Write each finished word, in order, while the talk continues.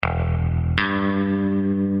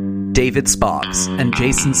David Sparks and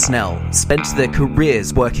Jason Snell spent their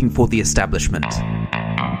careers working for the establishment.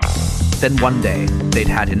 Then one day, they'd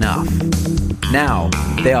had enough. Now,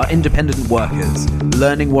 they are independent workers,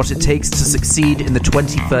 learning what it takes to succeed in the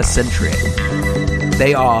 21st century.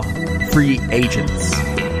 They are free agents.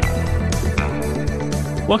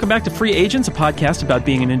 Welcome back to Free Agents, a podcast about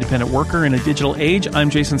being an independent worker in a digital age. I'm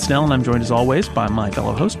Jason Snell, and I'm joined as always by my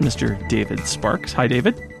fellow host, Mr. David Sparks. Hi,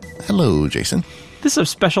 David. Hello, Jason. This is a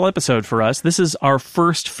special episode for us. This is our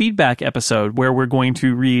first feedback episode where we're going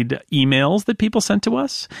to read emails that people sent to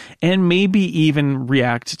us and maybe even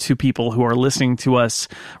react to people who are listening to us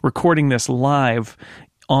recording this live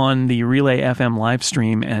on the Relay FM live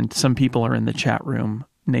stream, and some people are in the chat room,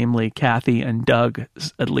 namely Kathy and Doug,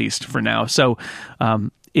 at least for now. So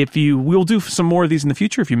we'll do some more of these in the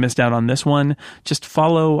future. If you missed out on this one, just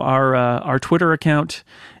follow our Twitter account,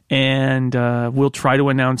 and we'll try to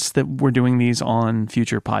announce that we're doing these on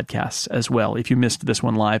future podcasts as well. If you missed this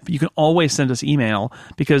one live, you can always send us email,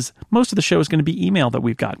 because most of the show is going to be email that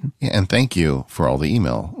we've gotten. Yeah, and thank you for all the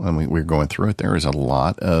email. I mean, we're going through it. There is a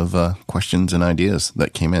lot of questions and ideas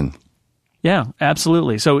that came in. Yeah,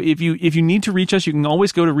 absolutely. So if you need to reach us, you can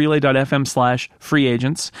always go to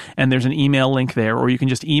relay.fm/freeagents, and there's an email link there, or you can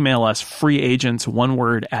just email us freeagents, one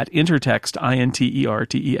word, at intertext,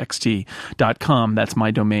 intertext.com. That's my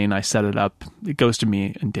domain. I set it up. It goes to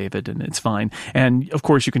me and David, and it's fine. And of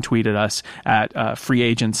course, you can tweet at us at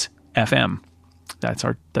freeagentsfm. That's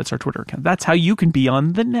our Twitter account. That's how you can be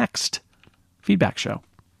on the next feedback show.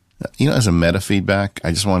 You know, as a meta feedback,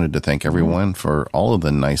 I just wanted to thank everyone for all of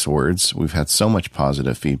the nice words. We've had so much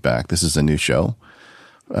positive feedback. This is a new show.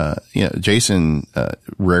 Jason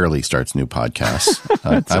rarely starts new podcasts.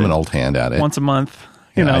 I'm an old hand at it. Once a month.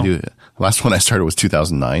 You know. I do. Last one I started was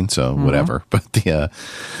 2009, so whatever.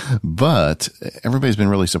 But everybody's been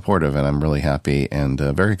really supportive, and I'm really happy and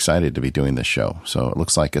very excited to be doing this show. So it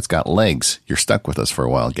looks like it's got legs. You're stuck with us for a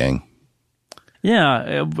while, gang.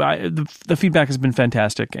 Yeah, the feedback has been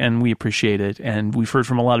fantastic, and we appreciate it. And we've heard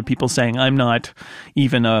from a lot of people saying, I'm not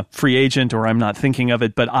even a free agent, or I'm not thinking of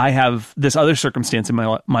it, but I have this other circumstance in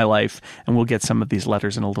my life, and we'll get some of these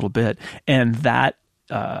letters in a little bit. And that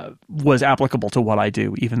was applicable to what I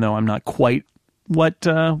do, even though I'm not quite what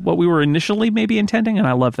we were initially maybe intending, and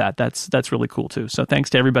I love that. That's really cool too. So thanks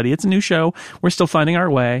to everybody. It's a new show. We're still finding our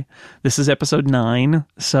way. This is episode 9,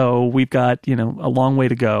 so we've got a long way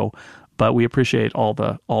to go. But we appreciate all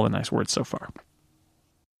the nice words so far.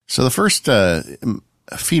 So the first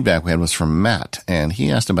feedback we had was from Matt, and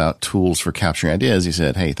he asked about tools for capturing ideas. He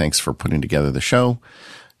said, hey, thanks for putting together the show.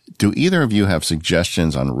 Do either of you have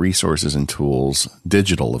suggestions on resources and tools,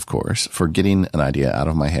 digital, of course, for getting an idea out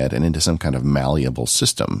of my head and into some kind of malleable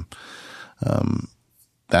system?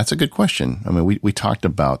 That's a good question. I mean, we talked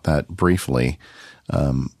about that briefly.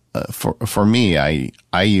 For me, I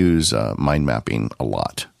use mind mapping a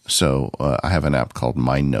lot. So I have an app called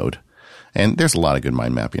MindNode, and there's a lot of good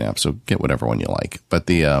mind mapping apps, so get whatever one you like. But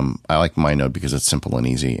I like MindNode because it's simple and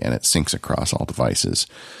easy, and it syncs across all devices.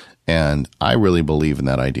 And I really believe in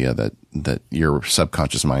that idea that your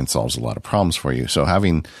subconscious mind solves a lot of problems for you. So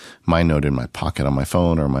having MindNode in my pocket on my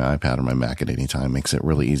phone or my iPad or my Mac at any time makes it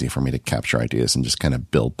really easy for me to capture ideas and just kind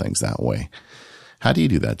of build things that way. How do you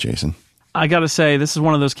do that, Jason? I got to say, this is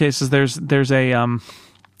one of those cases. There's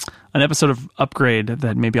an episode of Upgrade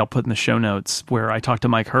that maybe I'll put in the show notes, where I talked to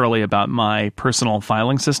Mike Hurley about my personal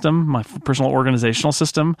filing system, my personal organizational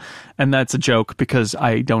system, and that's a joke because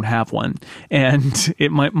I don't have one. And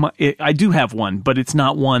I do have one, but it's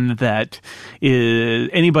not one that is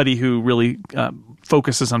anybody who really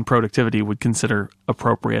focuses on productivity would consider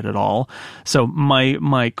appropriate at all. So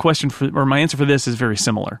my question my answer for this is very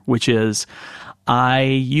similar, which is, I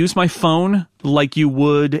use my phone like you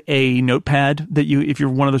would a notepad if you're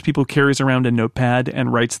one of those people who carries around a notepad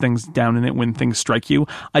and writes things down in it when things strike you.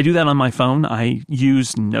 I do that on my phone. I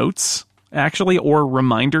use notes, actually, or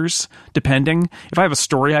reminders, depending. If I have a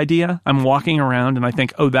story idea, I'm walking around and I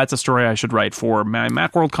think, oh, that's a story I should write for my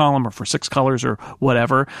Macworld column or for 6 Colors or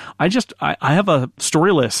whatever. I have a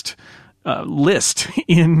story list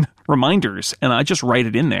in reminders, and I just write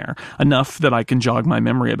it in there enough that I can jog my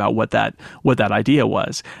memory about what that idea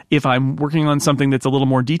was. If I'm working on something that's a little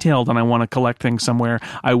more detailed and I want to collect things somewhere,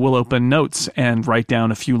 I will open notes and write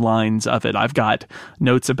down a few lines of it. I've got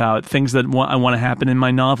notes about things that I want to happen in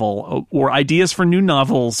my novel, or ideas for new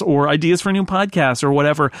novels, or ideas for new podcasts, or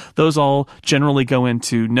whatever. Those all generally go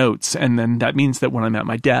into notes, and then that means that when I'm at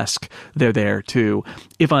my desk, they're there too.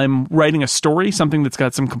 If I'm writing a story, something that's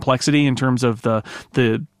got some complexity in terms of the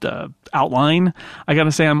outline. I got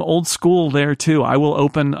to say, I'm old school there too. I will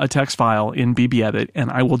open a text file in BBEdit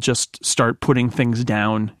and I will just start putting things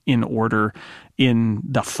down in order in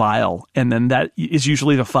the file. And then that is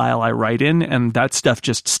usually the file I write in, and that stuff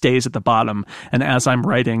just stays at the bottom. And as I'm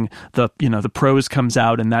writing, the prose comes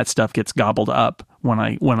out and that stuff gets gobbled up when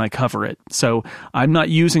I cover it. So I'm not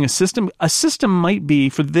using a system. A system might be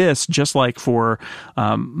for this, just like for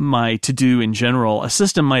my to-do in general. A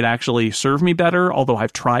system might actually serve me better, although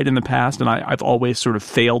I've tried in the past and I've always sort of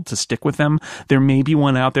failed to stick with them. There may be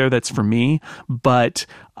one out there that's for me, but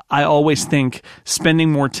I always think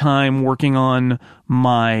spending more time working on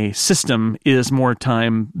my system is more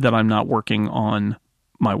time that I'm not working on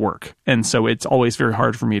my work. And so it's always very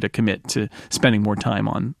hard for me to commit to spending more time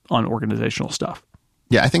on organizational stuff.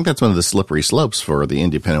 Yeah, I think that's one of the slippery slopes for the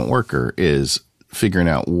independent worker is figuring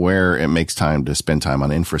out where it makes time to spend time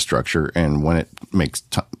on infrastructure and when it makes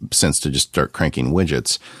sense to just start cranking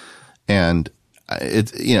widgets. And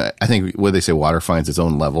it's, I think what they say, water finds its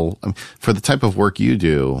own level. I mean, for the type of work you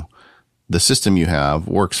do, the system you have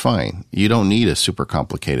works fine. You don't need a super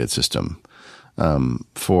complicated system.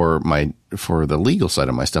 For the legal side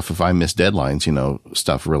of my stuff, if I miss deadlines,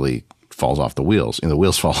 stuff really falls off the wheels. The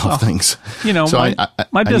wheels fall off things. So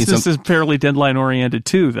my business is fairly deadline oriented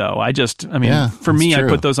too, though. For me, I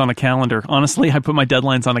put those on a calendar. Honestly, I put my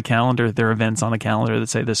deadlines on a calendar. There are events on a calendar that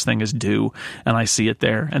say this thing is due, and I see it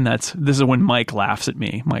there. And this is when Mike laughs at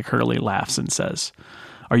me. Mike Hurley laughs and says,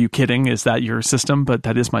 "Are you kidding? Is that your system?" But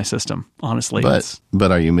that is my system, honestly.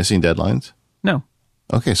 But are you missing deadlines? No.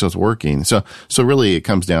 Okay, so it's working. So really it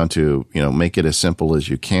comes down to, make it as simple as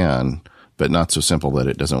you can, but not so simple that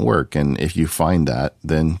it doesn't work. And if you find that,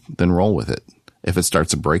 then roll with it. If it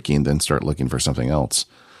starts breaking, then start looking for something else.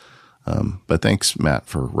 But thanks, Matt,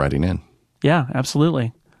 for writing in. Yeah,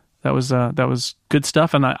 absolutely. That was good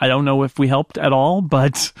stuff. And I don't know if we helped at all,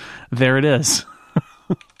 but there it is.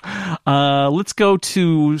 Let's go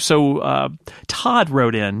to, Todd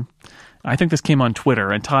wrote in. I think this came on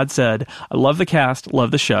Twitter, and Todd said, "I love the cast,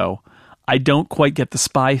 love the show. I don't quite get the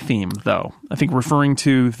spy theme, though." I think referring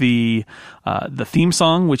to the theme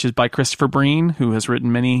song, which is by Christopher Breen, who has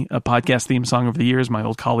written many a podcast theme song over the years, my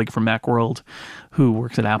old colleague from Macworld, who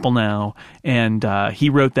works at Apple now. And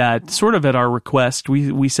he wrote that sort of at our request.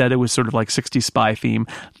 We said it was sort of like 60s spy theme.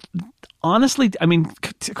 Honestly,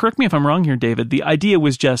 correct me if I'm wrong here, David. The idea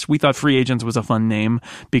was just, we thought Free Agents was a fun name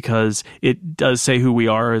because it does say who we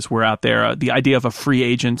are as we're out there. The idea of a free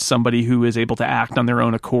agent, somebody who is able to act on their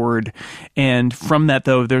own accord. And from that,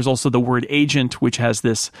 though, there's also the word agent, which has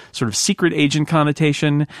this sort of secret agent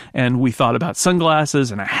connotation. And we thought about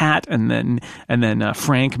sunglasses and a hat. And then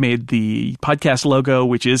Frank made the podcast logo,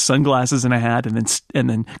 which is sunglasses and a hat. And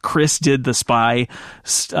then Chris did the spy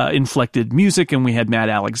inflected music. And we had Matt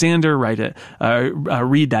Alexander, right?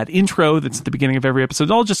 Read that intro that's at the beginning of every episode.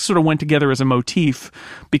 It all just sort of went together as a motif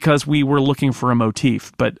because we were looking for a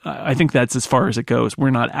motif. But I think that's as far as it goes. We're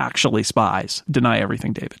not actually spies. Deny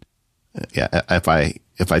everything, David. Yeah, if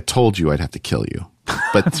I told you, I'd have to kill you.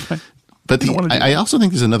 But That's right. But I also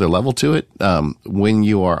think there's another level to it. When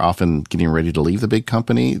you are often getting ready to leave the big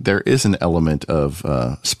company, there is an element of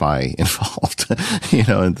spy involved.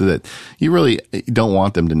 And that you really don't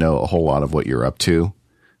want them to know a whole lot of what you're up to,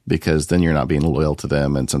 because then you're not being loyal to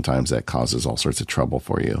them, and sometimes that causes all sorts of trouble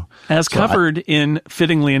for you. As covered in,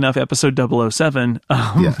 fittingly enough, episode 007,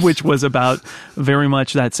 yes. Which was about very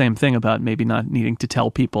much that same thing, about maybe not needing to tell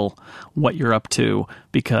people what you're up to,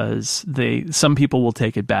 because some people will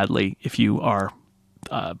take it badly if you are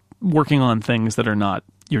working on things that are not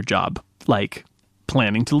your job, like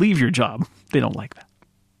planning to leave your job. They don't like that.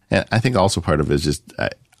 And I think also part of it is just...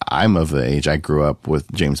 I'm of the age, I grew up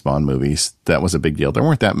with James Bond movies. That was a big deal. There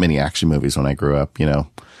weren't that many action movies when I grew up,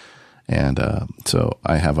 and so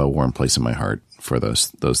I have a warm place in my heart for those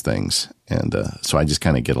things. And so I just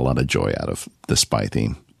kind of get a lot of joy out of the spy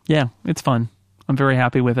theme. Yeah, it's fun. I'm very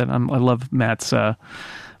happy with it. I love Matt's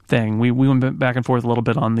thing. We went back and forth a little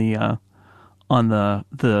bit on the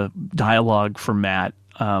dialogue for Matt.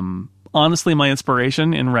 Honestly, my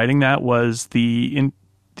inspiration in writing that was the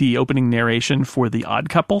opening narration for The Odd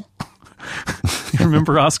Couple. You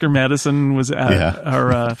remember Oscar Madison was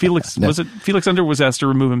Felix Under was asked to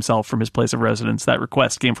remove himself from his place of residence. That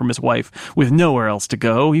request came from his wife. With nowhere else to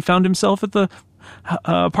go, he found himself at the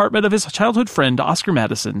apartment of his childhood friend, Oscar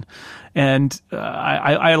Madison. And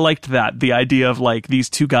I liked that. The idea of like these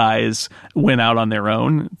two guys went out on their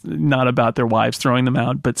own, not about their wives throwing them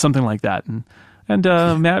out, but something like that. And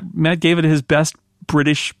Matt gave it his best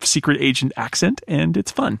British secret agent accent, and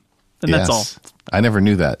it's fun. And yes. That's all. I never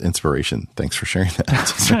knew that inspiration. Thanks for sharing that.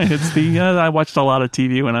 That's right. It's I watched a lot of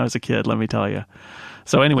TV when I was a kid, let me tell you.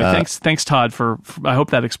 So anyway, thanks Todd for I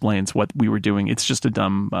hope that explains what we were doing. It's just a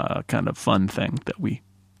dumb kind of fun thing that we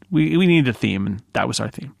needed a theme, and that was our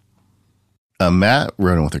theme. Matt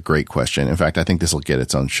wrote in with a great question. In fact, I think this will get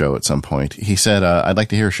its own show at some point. He said, I'd like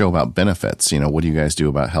to hear a show about benefits. What do you guys do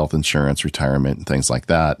about health insurance, retirement, and things like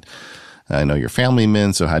that? I know you're family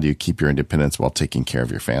men, so how do you keep your independence while taking care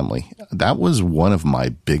of your family? That was one of my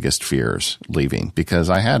biggest fears leaving, because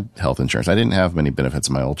I had health insurance. I didn't have many benefits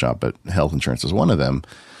in my old job, but health insurance was one of them.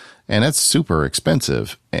 And it's super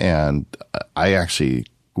expensive. And I actually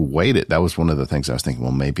waited. That was one of the things I was thinking,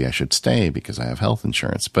 well, maybe I should stay because I have health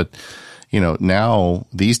insurance. But now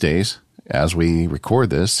these days, as we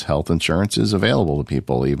record this, health insurance is available to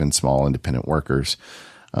people, even small independent workers.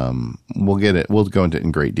 We'll go into it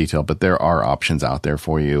in great detail, but there are options out there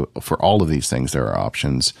for you. For all of these things, there are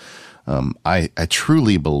options. I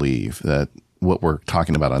truly believe that what we're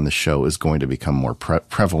talking about on this show is going to become more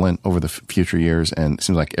prevalent over the future years. And it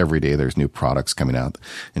seems like every day there's new products coming out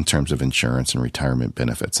in terms of insurance and retirement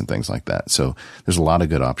benefits and things like that. So there's a lot of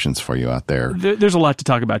good options for you out there. There's a lot to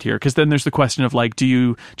talk about here, because then there's the question of, like, do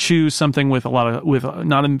you choose something with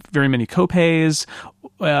not very many copays,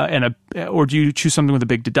 or do you choose something with a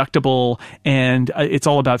big deductible? And it's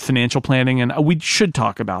all about financial planning, and we should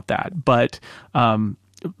talk about that. But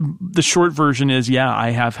the short version is,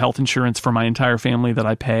 I have health insurance for my entire family that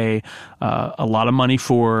I pay a lot of money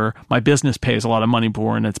for. My business pays a lot of money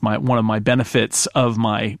for, and it's one of my benefits of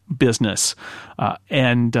my business.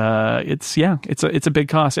 It's a big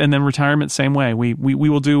cost. And then retirement, same way. We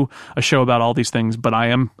will do a show about all these things, but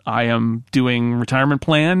I am doing retirement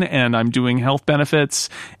plan, and I'm doing health benefits,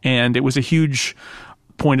 and it was a huge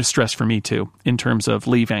point of stress for me too, in terms of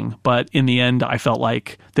leaving. But in the end, I felt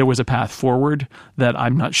like there was a path forward that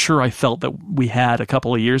I'm not sure I felt that we had a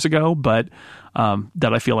couple of years ago, but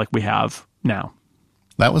that I feel like we have now.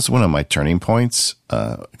 That was one of my turning points,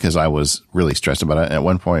 because I was really stressed about it. And at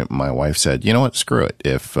one point, my wife said, "You know what? Screw it.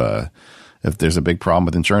 If there's a big problem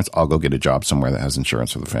with insurance, I'll go get a job somewhere that has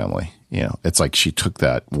insurance for the family." It's like she took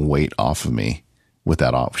that weight off of me with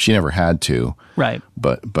that off. She never had to, right?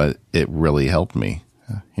 But it really helped me.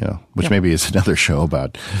 Which maybe is another show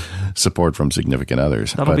about support from significant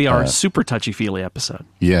others. That'll be our super touchy-feely episode.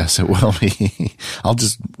 Yes, it will be. I'll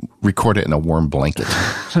just record it in a warm blanket.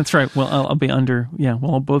 That's right. Well, I'll be under,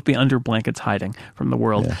 we'll both be under blankets hiding from the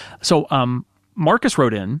world. Yeah. So Marcus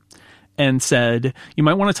wrote in and said, you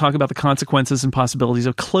might want to talk about the consequences and possibilities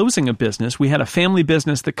of closing a business. We had a family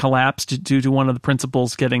business that collapsed due to one of the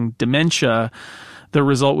principals getting dementia. The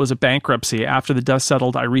result was a bankruptcy. After the dust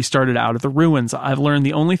settled, I restarted out of the ruins. I've learned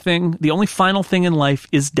the only final thing in life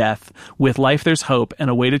is death. With life, there's hope and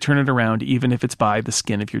a way to turn it around, even if it's by the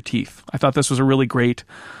skin of your teeth. I thought this was a really great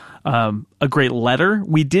letter.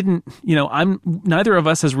 We didn't, neither of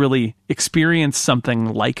us has really experienced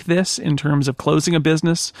something like this in terms of closing a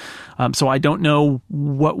business. So I don't know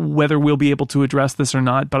whether we'll be able to address this or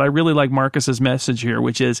not, but I really like Marcus's message here,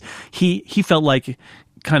 which is he felt like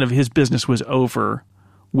kind of his business was over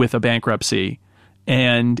with a bankruptcy.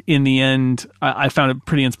 And in the end, I found it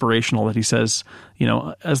pretty inspirational that he says,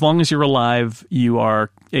 as long as you're alive,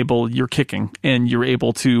 you're kicking, and you're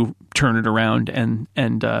able to turn it around and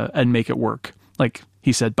make it work. Like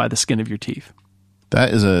he said, by the skin of your teeth.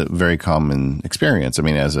 That is a very common experience. I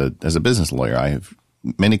mean, as a business lawyer, I have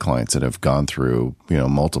many clients that have gone through,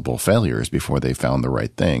 multiple failures before they found the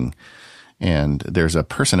right thing. And there's a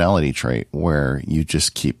personality trait where you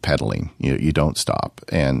just keep pedaling. You don't stop.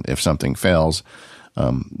 And if something fails,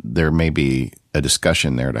 there may be a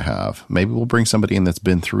discussion there to have. Maybe we'll bring somebody in that's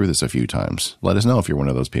been through this a few times. Let us know if you're one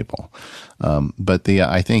of those people. But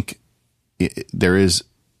I think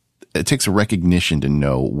it takes a recognition to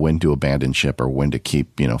know when to abandon ship or when to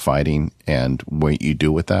keep, fighting, and what you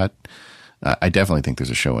do with that. I definitely think there's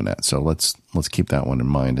a show in that. So let's keep that one in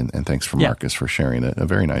mind. And thanks for Marcus for sharing a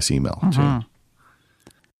very nice email too.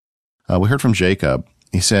 We heard from Jacob.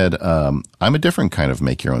 He said, I'm a different kind of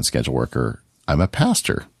make your own schedule worker. I'm a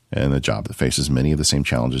pastor in a job that faces many of the same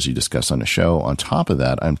challenges you discussed on the show. On top of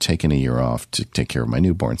that, I'm taking a year off to take care of my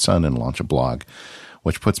newborn son and launch a blog,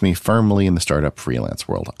 which puts me firmly in the startup freelance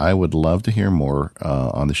world. I would love to hear more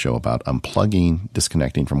on the show about unplugging,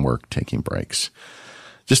 disconnecting from work, taking breaks.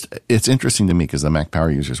 It's interesting to me because the Mac Power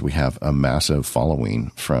users, we have a massive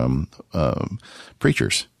following from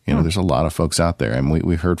preachers. There's a lot of folks out there, and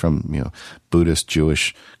we've heard from Buddhist,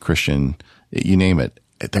 Jewish, Christian, you name it.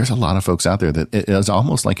 There's a lot of folks out there that it is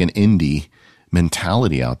almost like an indie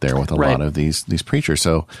mentality out there with a lot of these preachers.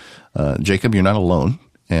 So, Jacob, you're not alone,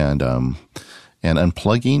 and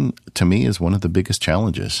unplugging to me is one of the biggest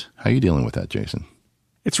challenges. How are you dealing with that, Jason?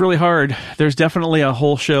 It's really hard. There's definitely a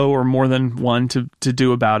whole show or more than one to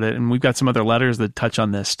do about it. And we've got some other letters that touch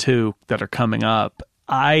on this too that are coming up.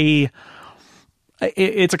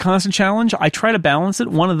 It's a constant challenge. I try to balance it.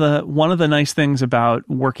 One of the nice things about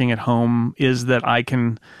working at home is that I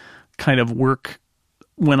can kind of work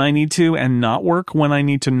when I need to and not work when I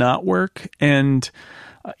need to not work. And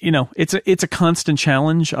it's a constant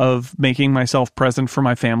challenge of making myself present for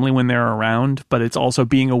my family when they're around, but it's also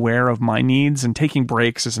being aware of my needs, and taking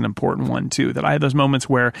breaks is an important one too. That I have those moments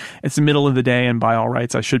where it's the middle of the day and by all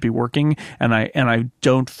rights I should be working, and I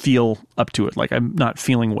don't feel up to it, like I'm not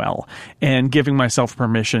feeling well, and giving myself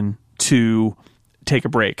permission to take a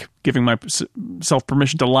break, giving myself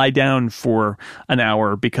permission to lie down for an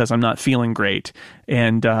hour because I'm not feeling great.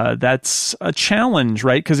 And that's a challenge,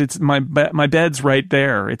 right? Because it's my bed's right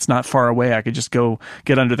there. It's not far away. I could just go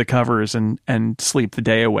get under the covers and sleep the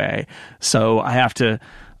day away. So I have to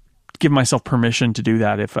give myself permission to do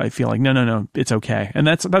that if I feel like, no, it's okay. And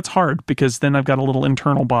that's hard, because then I've got a little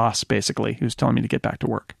internal boss, basically, who's telling me to get back to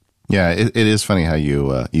work. Yeah, it is funny how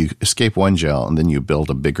you escape one jail and then you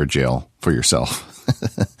build a bigger jail for yourself.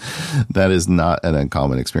 That is not an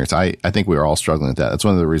uncommon experience. I think we are all struggling with that. That's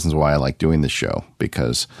one of the reasons why I like doing this show,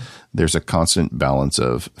 because there's a constant balance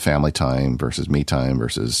of family time versus me time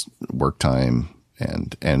versus work time.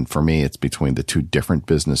 And for me, it's between the two different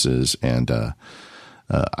businesses. And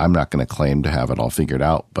I'm not going to claim to have it all figured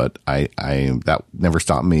out, but I that never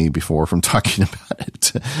stopped me before from talking about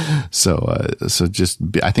it. So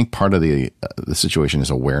I think part of the situation is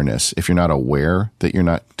awareness. If you're not aware that you're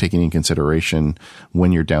not taking into consideration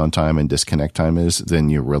when your downtime and disconnect time is, then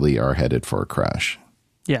you really are headed for a crash.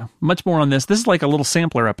 Yeah, much more on this. This is like a little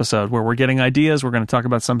sampler episode where we're getting ideas. We're going to talk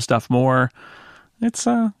about some stuff more. It's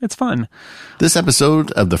fun. This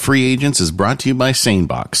episode of The Free Agents is brought to you by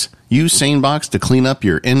SaneBox. Use SaneBox to clean up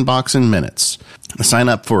your inbox in minutes. Sign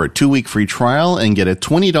up for a 2-week free trial and get a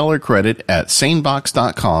 $20 credit at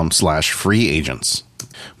sanebox.com/freeagents.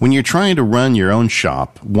 When you're trying to run your own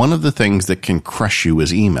shop, one of the things that can crush you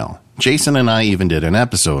is email. Jason and I even did an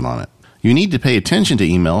episode on it. You need to pay attention to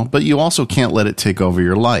email, but you also can't let it take over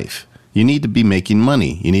your life. You need to be making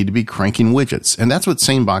money. You need to be cranking widgets, and that's what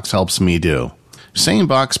SaneBox helps me do.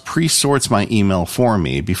 SaneBox pre-sorts my email for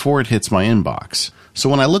me before it hits my inbox. So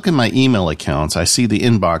when I look at my email accounts, I see the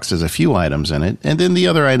inbox has a few items in it, and then the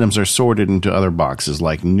other items are sorted into other boxes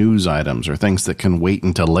like news items or things that can wait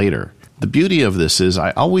until later. The beauty of this is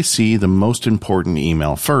I always see the most important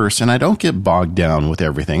email first, and I don't get bogged down with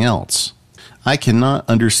everything else. I cannot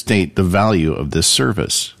understate the value of this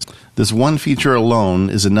service. This one feature alone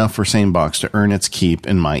is enough for SaneBox to earn its keep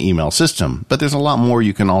in my email system, but there's a lot more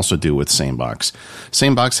you can also do with SaneBox.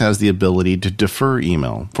 SaneBox has the ability to defer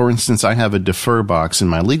email. For instance, I have a defer box in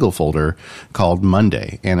my legal folder called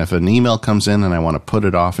Monday, and if an email comes in and I want to put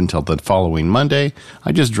it off until the following Monday,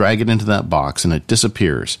 I just drag it into that box and it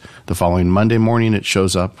disappears. The following Monday morning, it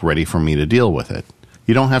shows up ready for me to deal with it.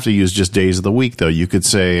 You don't have to use just days of the week, though. You could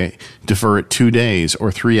say defer it 2 days or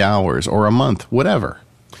 3 hours or a month, whatever.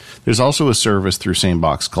 There's also a service through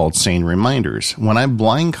SaneBox called Sane Reminders. When I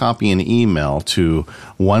blind copy an email to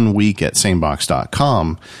 1 week at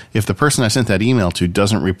sanebox.com, if the person I sent that email to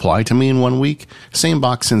doesn't reply to me in 1 week,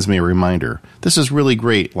 SaneBox sends me a reminder. This is really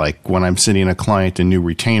great, like when I'm sending a client a new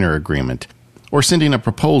retainer agreement or sending a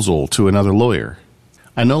proposal to another lawyer.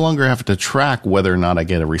 I no longer have to track whether or not I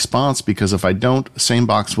get a response, because if I don't,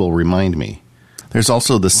 SaneBox will remind me. There's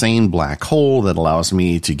also the Sane Black Hole that allows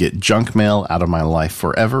me to get junk mail out of my life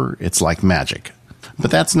forever. It's like magic.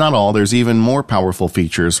 But that's not all. There's even more powerful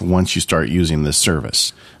features once you start using this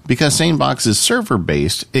service. Because SaneBox is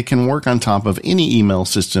server-based, it can work on top of any email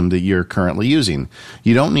system that you're currently using.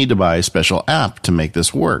 You don't need to buy a special app to make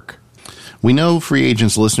this work. We know Free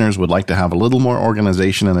Agents listeners would like to have a little more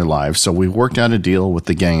organization in their lives, so we've worked out a deal with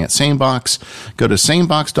the gang at SaneBox. Go to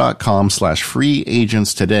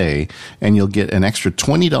sanebox.com/freeagents today, and you'll get an extra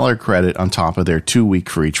 $20 credit on top of their 2-week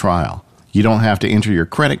free trial. You don't have to enter your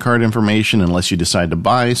credit card information unless you decide to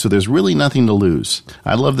buy, so there's really nothing to lose.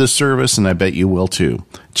 I love this service, and I bet you will too.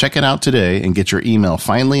 Check it out today and get your email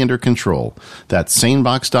finally under control. That's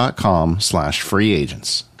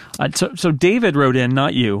sanebox.com/freeagents. So David wrote in,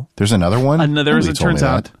 not you. There's another one? It turns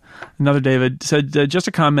out. Another David said, just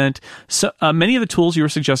a comment. So, many of the tools you were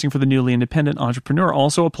suggesting for the newly independent entrepreneur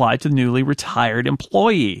also apply to the newly retired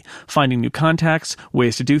employee. Finding new contacts,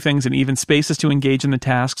 ways to do things, and even spaces to engage in the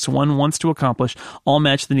tasks one wants to accomplish all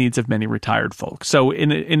match the needs of many retired folks. So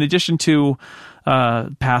in addition to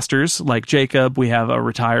pastors like Jacob, we have a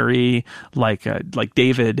retiree like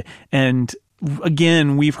David, and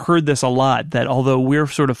again, we've heard this a lot, that although we're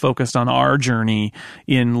sort of focused on our journey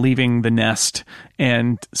in leaving the nest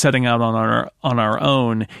and setting out on our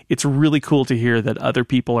own, it's really cool to hear that other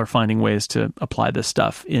people are finding ways to apply this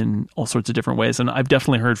stuff in all sorts of different ways. And I've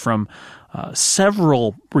definitely heard from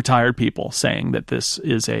several retired people saying that this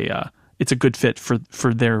is it's a good fit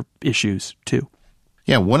for their issues too.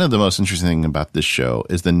 Yeah, one of the most interesting things about this show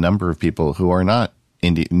is the number of people who are not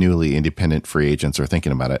newly independent free agents or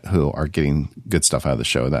thinking about it, who are getting good stuff out of the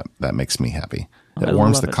show. That makes me happy. That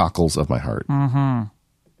warms the cockles of my heart. Mm-hmm.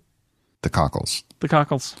 The cockles. The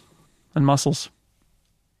cockles and muscles.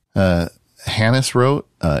 Hannes wrote,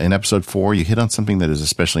 in episode 4, you hit on something that is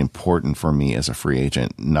especially important for me as a free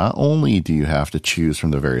agent. Not only do you have to choose from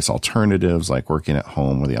the various alternatives, like working at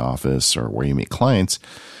home or the office or where you meet clients,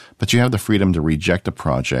 but you have the freedom to reject a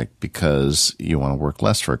project because you want to work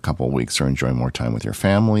less for a couple of weeks or enjoy more time with your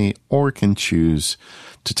family, or can choose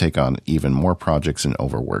to take on even more projects and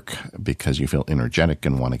overwork because you feel energetic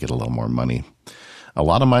and want to get a little more money. A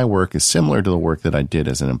lot of my work is similar to the work that I did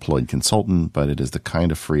as an employed consultant, but it is the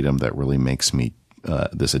kind of freedom that really makes me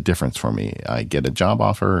this a difference for me. I get a job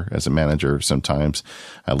offer as a manager. Sometimes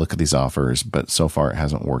I look at these offers, but so far it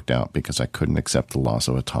hasn't worked out because I couldn't accept the loss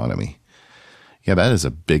of autonomy. Yeah, that is a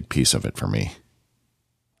big piece of it for me.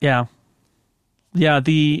 Yeah. Yeah,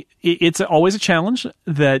 it's always a challenge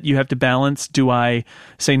that you have to balance. Do I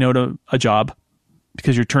say no to a job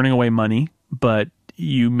because you're turning away money, but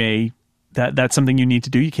you may... That's something you need to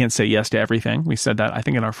do. You can't say yes to everything. We said that, I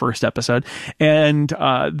think, in our first episode. And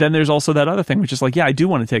then there's also that other thing, which is like, yeah, I do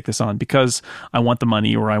want to take this on because I want the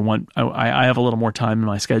money, or I have a little more time in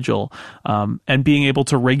my schedule. And being able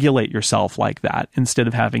to regulate yourself like that instead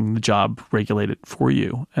of having the job regulate it for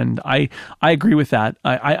you. And I agree with that.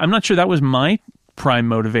 I'm not sure that was my prime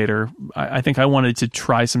motivator. I think I wanted to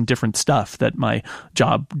try some different stuff that my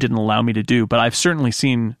job didn't allow me to do, but I've certainly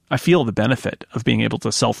I feel the benefit of being able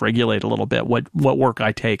to self-regulate a little bit what work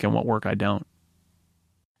I take and what work I don't.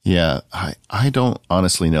 Yeah, I don't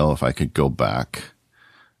honestly know if I could go back.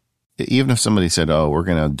 Even if somebody said, oh, we're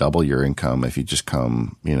going to double your income if you just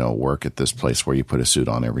come, work at this place where you put a suit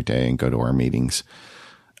on every day and go to our meetings,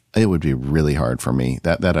 it would be really hard for me.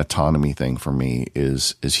 That autonomy thing for me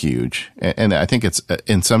is huge. And I think it's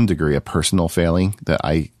in some degree a personal failing that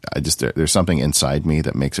I just, there's something inside me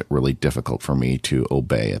that makes it really difficult for me to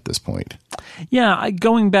obey at this point. Yeah.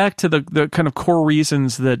 Going back to the kind of core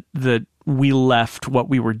reasons that we left what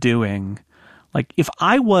we were doing, like if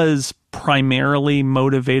I was primarily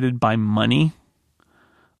motivated by money,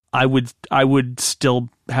 I would still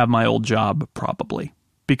have my old job probably,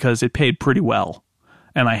 because it paid pretty well.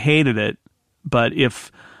 And I hated it, but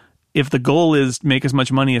if the goal is make as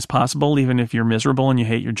much money as possible, even if you're miserable and you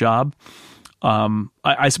hate your job,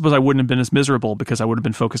 I suppose I wouldn't have been as miserable because I would have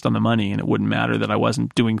been focused on the money, and it wouldn't matter that I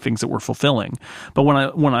wasn't doing things that were fulfilling. But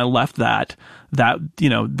when I left that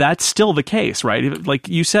that's still the case, right? Like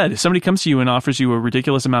you said, if somebody comes to you and offers you a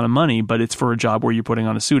ridiculous amount of money, but it's for a job where you're putting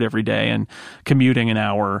on a suit every day and commuting an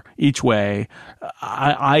hour each way,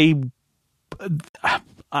 I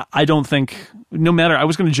don't think, no matter, I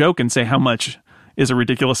was going to joke and say how much is a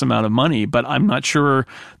ridiculous amount of money, but I'm not sure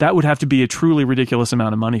that would have to be a truly ridiculous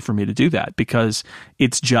amount of money for me to do that, because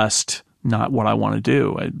it's just not what I want to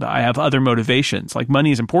do. I have other motivations. Like,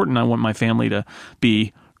 money is important. I want my family to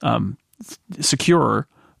be secure,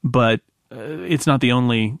 but it's not the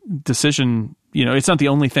only decision, it's not the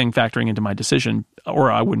only thing factoring into my decision,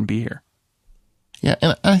 or I wouldn't be here. Yeah,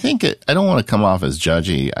 and I think I don't want to come off as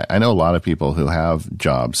judgy. I know a lot of people who have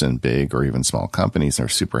jobs in big or even small companies and are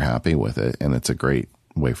super happy with it, and it's a great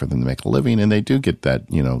way for them to make a living, and they do get that,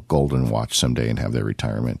 golden watch someday and have their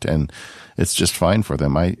retirement, and it's just fine for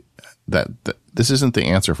them. This isn't the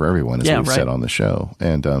answer for everyone, as we've said on the show,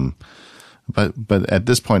 and but at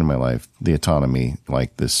this point in my life, the autonomy,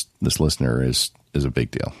 like this listener, is a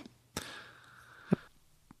big deal.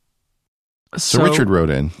 So Richard wrote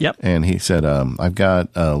in, and he said, I've got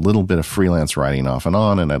a little bit of freelance writing off and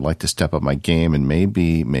on, and I'd like to step up my game and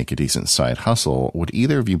maybe make a decent side hustle. Would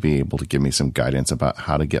either of you be able to give me some guidance about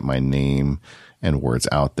how to get my name and words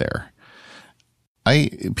out there?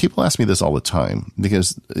 People ask me this all the time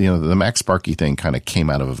because, the Mac Sparky thing kind of came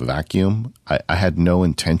out of a vacuum. I had no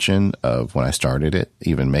intention of, when I started it,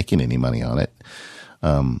 even making any money on it.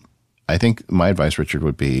 I think my advice, Richard,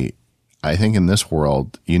 would be, I think in this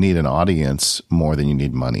world, you need an audience more than you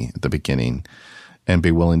need money at the beginning, and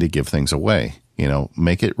be willing to give things away,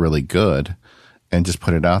 make it really good and just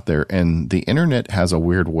put it out there. And the internet has a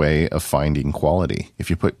weird way of finding quality.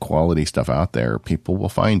 If you put quality stuff out there, people will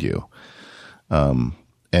find you. And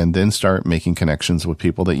then start making connections with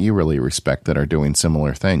people that you really respect that are doing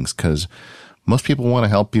similar things. 'Cause most people want to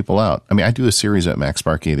help people out. I mean, I do a series at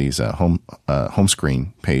MacSparky, these home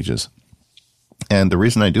screen pages. And the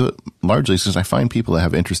reason I do it largely is because I find people that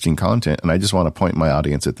have interesting content and I just want to point my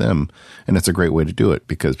audience at them. And it's a great way to do it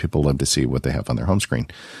because people love to see what they have on their home screen.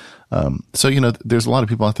 So, there's a lot of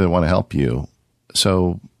people out there that want to help you.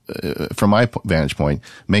 So from my vantage point,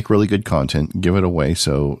 make really good content, give it away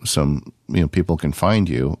so some, people can find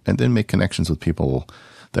you, and then make connections with people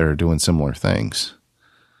that are doing similar things.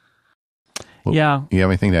 Well, yeah. You have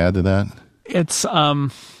anything to add to that? It's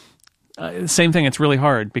same thing. It's really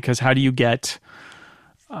hard because how do you get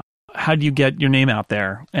your name out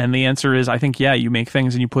there? And the answer is, I think, you make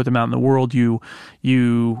things and you put them out in the world.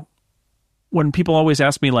 When people always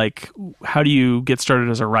ask me, like, how do you get started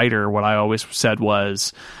as a writer? What I always said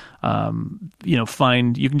was, you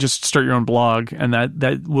can just start your own blog, and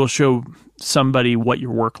that will show somebody what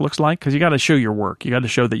your work looks like. Cause you got to show your work. You got to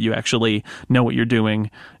show that you actually know what you're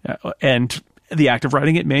doing. And the act of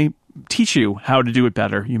writing it may teach you how to do it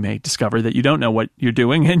better. You may discover that you don't know what you're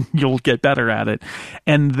doing and you'll get better at it.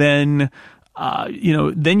 And then,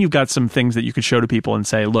 then you've got some things that you could show to people and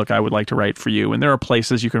say, look, I would like to write for you. And there are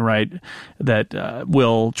places you can write that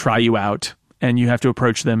will try you out, and you have to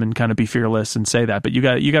approach them and kind of be fearless and say that. But you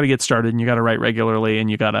got to get started, and you got to write regularly, and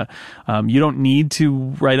you don't need to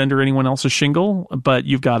write under anyone else's shingle, but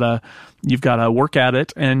you've got to work at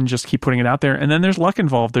it and just keep putting it out there. And then there's luck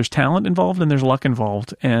involved. There's talent involved, and there's luck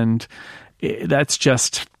involved. And that's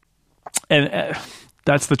just, and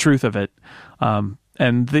that's the truth of it.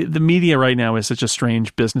 And the media right now is such a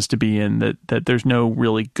strange business to be in that there's no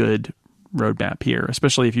really good roadmap here,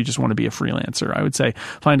 especially if you just want to be a freelancer. I would say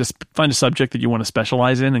find a subject that you want to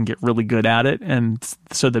specialize in and get really good at it, and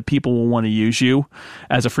so that people will want to use you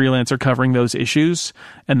as a freelancer covering those issues.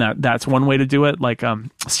 And that's one way to do it. Like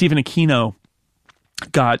Stephen Aquino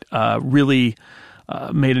got really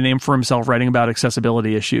made a name for himself writing about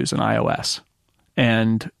accessibility issues in iOS,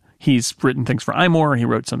 and he's written things for iMore. He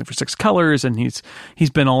wrote something for 6 Colors, and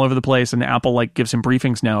he's been all over the place. And Apple gives him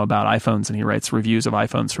briefings now about iPhones, and he writes reviews of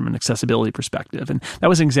iPhones from an accessibility perspective. And that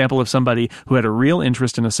was an example of somebody who had a real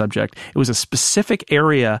interest in a subject. It was a specific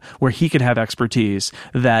area where he could have expertise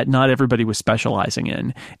that not everybody was specializing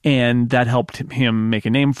in, and that helped him make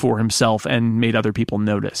a name for himself and made other people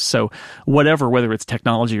notice. So whether it's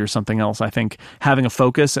technology or something else, I think having a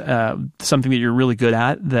focus, something that you're really good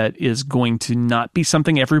at that is going to not be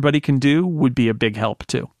something everybody can do, would be a big help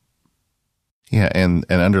too. Yeah, and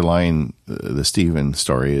underlying the Stephen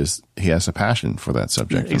story is he has a passion for that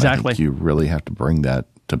subject. Exactly. And I think you really have to bring that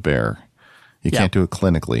to bear. You can't do it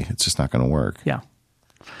clinically. It's just not going to work. Yeah.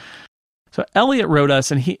 So Elliot wrote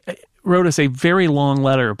us, and he wrote us a very long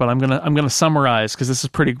letter, but I'm gonna summarize because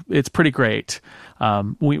it's pretty great.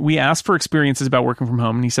 We asked for experiences about working from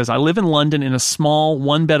home, and he says, I live in London in a small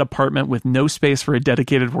 1-bed apartment with no space for a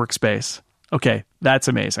dedicated workspace. Okay, that's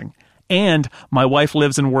amazing. And my wife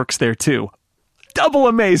lives and works there too. Double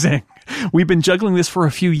amazing. We've been juggling this for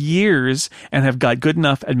a few years and have got good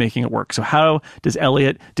enough at making it work. So how does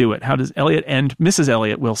Elliot do it? How does Elliot and Mrs.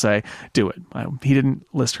 Elliot, will say, do it? He didn't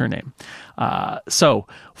list her name. So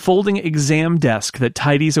folding exam desk that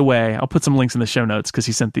tidies away. I'll put some links in the show notes because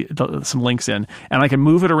he sent some links in, and I can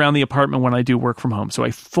move it around the apartment when I do work from home. So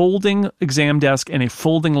a folding exam desk and a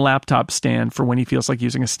folding laptop stand for when he feels like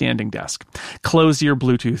using a standing desk. Close-ear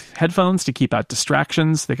Bluetooth headphones to keep out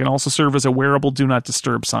distractions. They can also serve as a wearable do not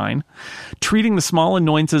disturb sign. Treating the small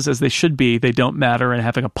annoyances as they should be, they don't matter, and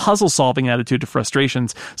having a puzzle-solving attitude to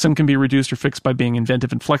frustrations. Some can be reduced or fixed by being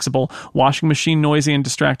inventive and flexible. Washing machine noisy and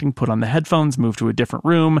distracting, put on the headphones, move to a different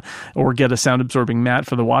room, or get a sound-absorbing mat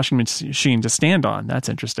for the washing machine to stand on. That's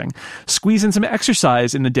interesting. Squeeze in some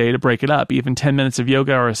exercise in the day to break it up. Even 10 minutes of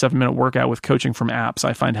yoga or a 7-minute workout with coaching from apps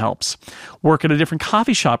I find helps. Work at a different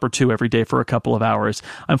coffee shop or two every day for a couple of hours.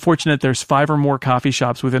 I'm fortunate there's 5 or more coffee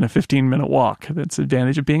shops within a 15-minute walk. That's the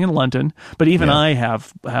advantage of being in London. But even I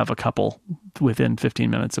have a couple within 15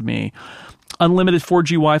 minutes of me. Unlimited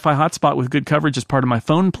 4G Wi-Fi hotspot with good coverage is part of my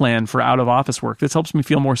phone plan for out-of-office work. This helps me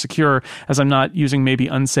feel more secure as I'm not using maybe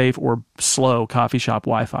unsafe or slow coffee shop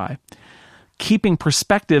Wi-Fi. Keeping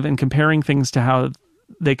perspective and comparing things to how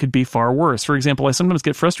they could be far worse. For example, I sometimes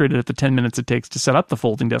get frustrated at the 10 minutes it takes to set up the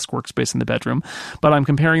folding desk workspace in the bedroom, but I'm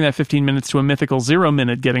comparing that 15 minutes to a mythical 0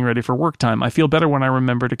 minute getting ready for work time. I feel better when I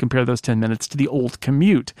remember to compare those 10 minutes to the old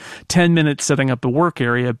commute. 10 minutes setting up the work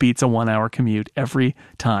area beats a 1-hour commute every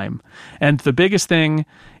time. And the biggest thing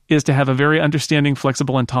is to have a very understanding,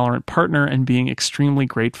 flexible, and tolerant partner and being extremely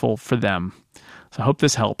grateful for them. So I hope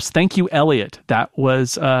this helps. Thank you, Elliot. That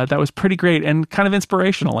was pretty great and kind of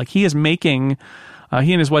inspirational. Like, he is making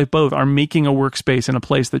He and his wife both are making a workspace in a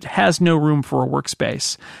place that has no room for a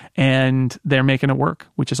workspace, and they're making it work,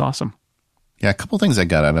 which is awesome. Yeah, a couple things I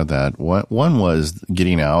got out of that. One was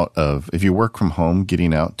getting out of, if you work from home,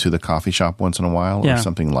 getting out to the coffee shop once in a while or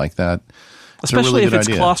something like that. Especially if it's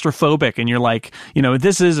claustrophobic and you're like,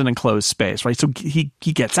 this is an enclosed space, right? So he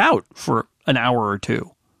gets out for an hour or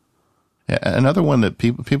two. Yeah, another one that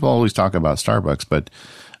people always talk about Starbucks, but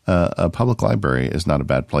a public library is not a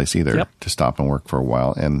bad place either to stop and work for a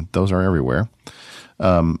while, and those are everywhere.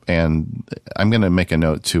 And I'm going to make a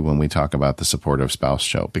note too when we talk about the supportive spouse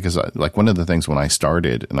show, because like one of the things when I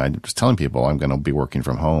started, and I was telling people I'm going to be working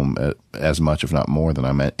from home as much, if not more, than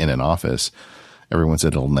I'm in an office, everyone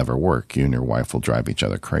said it'll never work. You and your wife will drive each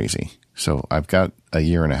other crazy. So I've got a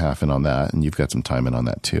year and a half in on that, and you've got some time in on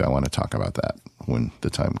that too. I want to talk about that when the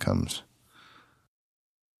time comes.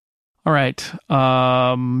 All right. Do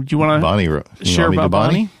you want to share about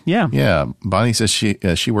Bonnie? Yeah. Yeah. Bonnie says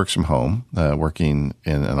she works from home, working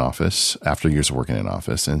in an office after years of working in an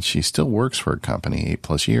office, and she still works for a company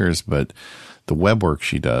 8+ years, but the web work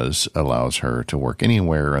she does allows her to work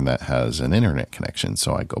anywhere and that has an internet connection.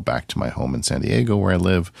 So I go back to my home in San Diego where I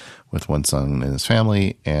live with one son and his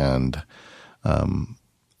family, and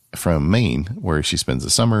from Maine where she spends the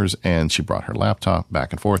summers, and she brought her laptop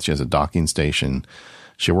back and forth. She has a docking station.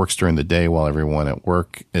 She works during the day while everyone at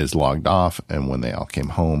work is logged off, and when they all came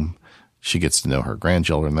home, she gets to know her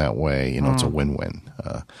grandchildren that way. It's a win-win.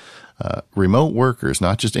 Remote workers,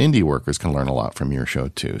 not just indie workers, can learn a lot from your show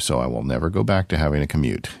too. So I will never go back to having a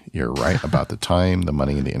commute. You're right about the time, the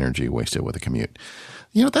money, and the energy wasted with a commute.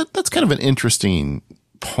 That's kind of an interesting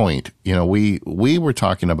point. We were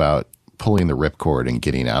talking about pulling the ripcord and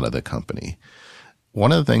getting out of the company.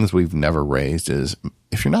 One of the things we've never raised is,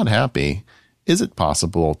 if you're not happy, is it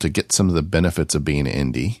possible to get some of the benefits of being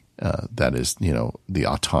indie, that is, the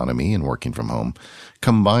autonomy and working from home,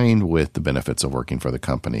 combined with the benefits of working for the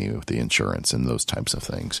company with the insurance and those types of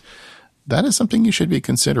things? That is something you should be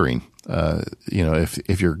considering.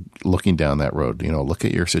 If you're looking down that road, look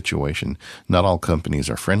at your situation. Not all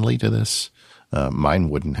companies are friendly to this. Mine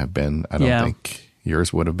wouldn't have been. I don't think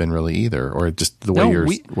yours would have been really either, or just the way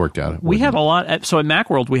yours worked out. We had a lot. So at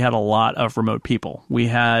Macworld, we had a lot of remote people. We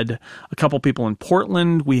had a couple people in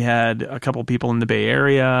Portland. We had a couple people in the Bay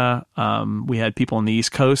Area. We had people on the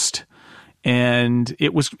East Coast, and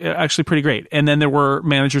it was actually pretty great. And then there were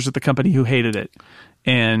managers at the company who hated it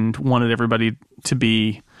and wanted everybody to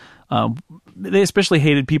be. They especially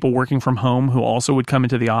hated people working from home who also would come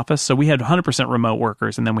into the office. So we had 100% remote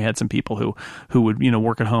workers, and then we had some people who would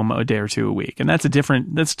work at home a day or two a week, and that's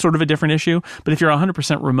sort of a different issue. But if you're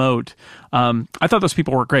 100% remote, I thought those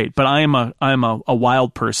people were great. But I am a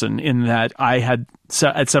wild person in that I had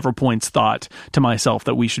at several points thought to myself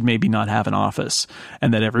that we should maybe not have an office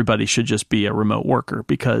and that everybody should just be a remote worker,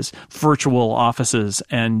 because virtual offices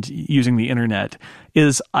and using the internet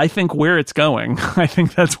is, I think, where it's going. I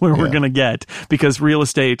think that's where we're going to get, because real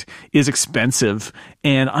estate is expensive,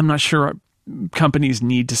 and I'm not sure companies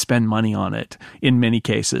need to spend money on it in many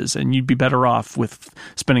cases, and you'd be better off with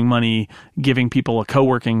spending money giving people a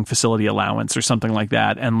co-working facility allowance or something like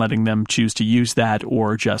that and letting them choose to use that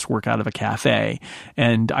or just work out of a cafe.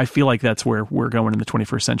 And I feel like that's where we're going in the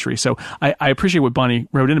 21st century. So I appreciate what Bonnie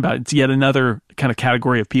wrote in about. It's yet another kind of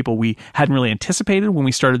category of people we hadn't really anticipated when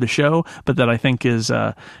we started the show, but that I think is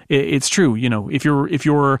it's true. If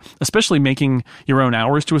you're especially making your own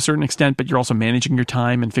hours to a certain extent, but you're also managing your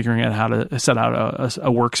time and figuring out how to set out a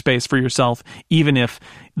workspace for yourself, even if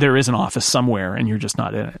there is an office somewhere and you're just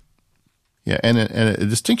not in it. Yeah, and a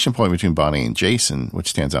distinction point between Bonnie and Jason, which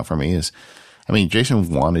stands out for me, is, Jason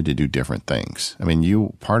wanted to do different things.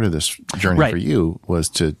 Part of this journey for you was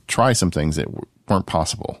to try some things that weren't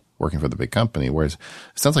possible working for the big company, whereas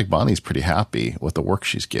it sounds like Bonnie's pretty happy with the work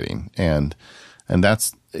she's getting. And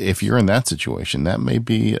that's, if you're in that situation, that may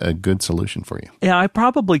be a good solution for you. Yeah, I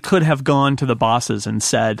probably could have gone to the bosses and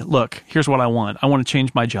said, look, here's what I want. I want to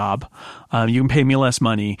change my job. You can pay me less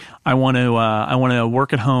money. I want to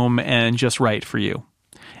work at home and just write for you.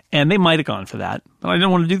 And they might have gone for that, but I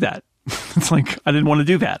didn't want to do that. It's like, I didn't want to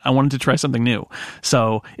do that. I wanted to try something new.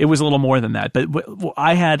 So it was a little more than that. But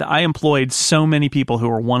I employed so many people who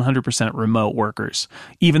were 100% remote workers,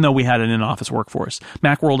 even though we had an in-office workforce.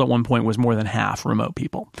 Macworld at one point was more than half remote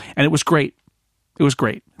people. And it was great. It was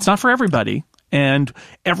great. It's not for everybody. And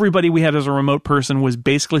everybody we had as a remote person was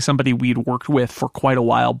basically somebody we'd worked with for quite a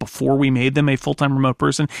while before we made them a full-time remote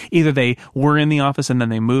person. Either they were in the office and then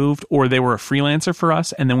they moved, or they were a freelancer for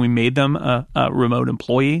us and then we made them a remote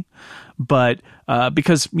employee. But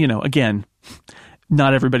because, again,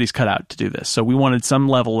 not everybody's cut out to do this. So we wanted some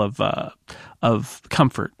level of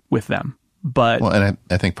comfort with them. But well, and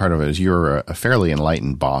I think part of it is you're a fairly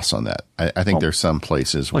enlightened boss on that. I think there's some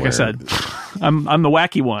places like where, I said, I'm the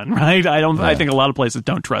wacky one, right? I think a lot of places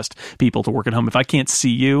don't trust people to work at home. If I can't see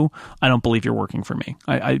you, I don't believe you're working for me.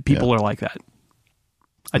 People are like that.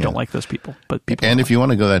 I don't like those people, but people. And if you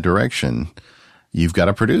want to go that direction, you've got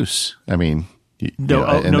to produce. I mean,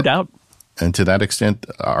 no doubt. And to that extent,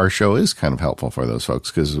 our show is kind of helpful for those folks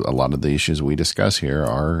because a lot of the issues we discuss here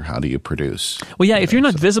are how do you produce? Well, yeah, if you're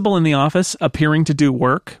not visible in the office appearing to do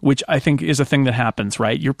work, which I think is a thing that happens,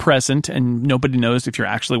 right? You're present and nobody knows if you're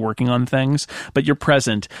actually working on things, but you're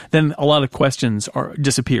present, then a lot of questions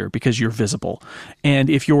disappear because you're visible. And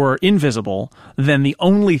if you're invisible, then the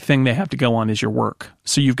only thing they have to go on is your work.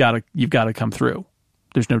 So you've got to come through.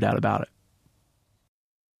 There's no doubt about it.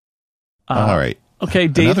 All right. Okay,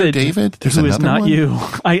 David. There's who is not one? you.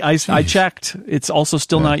 I checked. It's also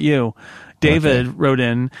still not you. David wrote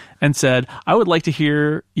in and said, I would like to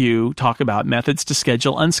hear you talk about methods to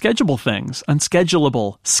schedule unschedulable things.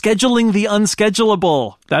 Unschedulable. Scheduling the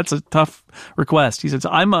unschedulable. That's a tough request. He says,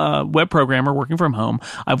 I'm a web programmer working from home.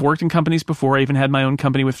 I've worked in companies before. I even had my own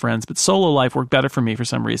company with friends, but solo life worked better for me for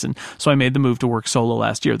some reason. So I made the move to work solo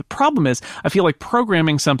last year. The problem is I feel like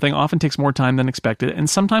programming something often takes more time than expected and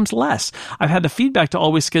sometimes less. I've had the feedback to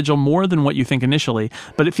always schedule more than what you think initially,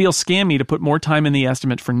 but it feels scammy to put more time in the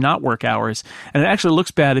estimate for not work hours. And it actually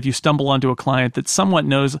looks bad if you stumble onto a client that somewhat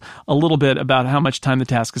knows a little bit about how much time the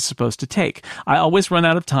task is supposed to take. I always run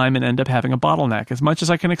out of time and end up having a bottleneck. As much as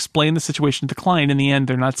I can explain the situation to the client, in the end,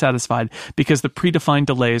 they're not satisfied because the predefined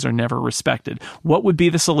delays are never respected. What would be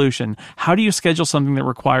the solution? How do you schedule something that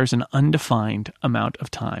requires an undefined amount of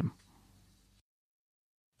time?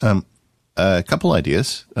 A couple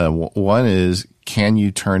ideas. One is, can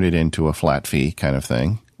you turn it into a flat fee kind of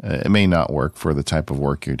thing? It may not work for the type of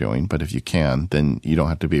work you're doing, but if you can, then you don't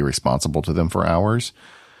have to be responsible to them for hours.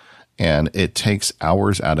 And it takes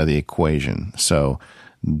hours out of the equation. So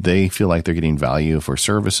they feel like they're getting value for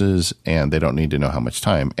services and they don't need to know how much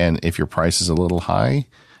time. And if your price is a little high,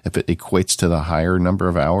 if it equates to the higher number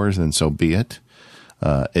of hours, then so be it.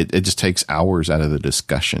 It just takes hours out of the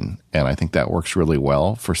discussion. And I think that works really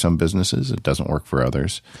well for some businesses. It doesn't work for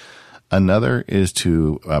others. Another is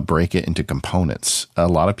to break it into components. A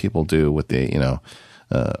lot of people do what they,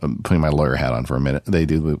 putting my lawyer hat on for a minute, they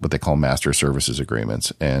do what they call master services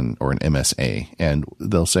agreements or an MSA. And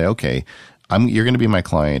they'll say, okay, you're going to be my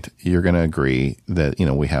client. You're going to agree that,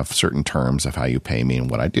 we have certain terms of how you pay me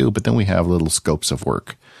and what I do, but then we have little scopes of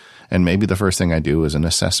work. And maybe the first thing I do is an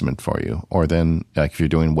assessment for you. Or then, like if you're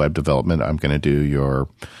doing web development, I'm going to do your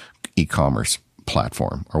e-commerce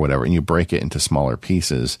platform or whatever. And you break it into smaller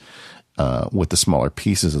pieces. With the smaller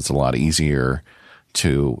pieces, it's a lot easier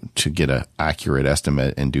to get an accurate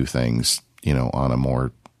estimate and do things, on a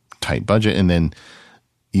more tight budget. And then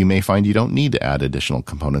you may find you don't need to add additional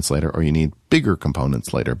components later, or you need bigger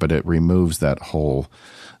components later, but it removes that whole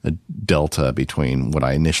delta between what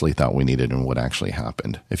I initially thought we needed and what actually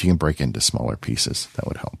happened. If you can break into smaller pieces, that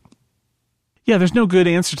would help. Yeah, there's no good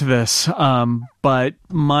answer to this, but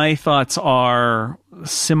my thoughts are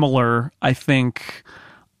similar. I think,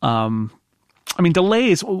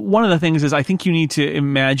 delays, one of the things is I think you need to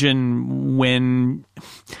imagine when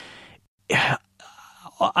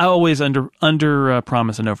I always under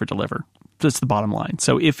promise and over deliver. That's the bottom line.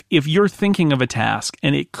 So if you're thinking of a task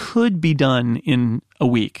and it could be done in a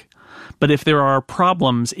week, but if there are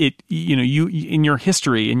problems, you in your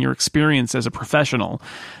history, in your experience as a professional,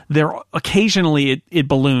 there occasionally it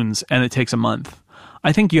balloons and it takes a month.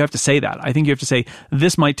 I think you have to say that. I think you have to say,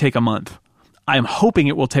 this might take a month. I'm hoping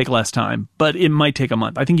it will take less time, but it might take a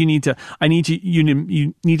month. I think you need to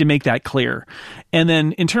make that clear. And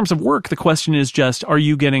then in terms of work, the question is just, are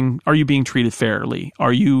you being treated fairly?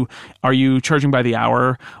 Are you charging by the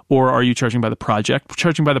hour or are you charging by the project?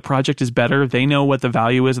 Charging by the project is better. They know what the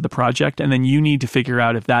value is of the project. And then you need to figure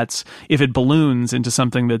out if it balloons into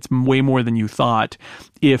something that's way more than you thought,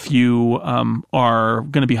 if you are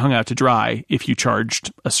going to be hung out to dry if you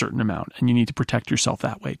charged a certain amount, and you need to protect yourself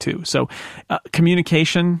that way too. So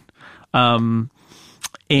communication and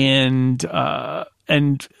letting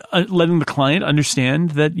the client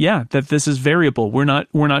understand that this is variable. We're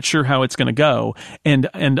not sure how it's going to go, and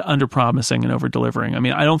under promising and over delivering. I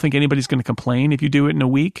mean, I don't think anybody's going to complain if you do it in a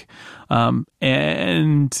week.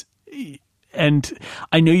 And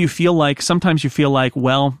I know sometimes you feel like,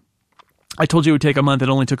 well, I told you it would take a month. It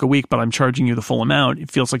only took a week, but I'm charging you the full amount. It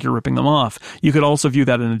feels like you're ripping them off. You could also view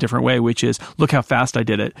that in a different way, which is, look how fast I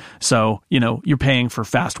did it. So, you're paying for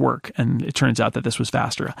fast work, and it turns out that this was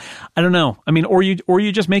faster. I don't know. I mean, or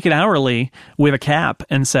you just make it hourly with a cap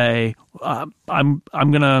and say,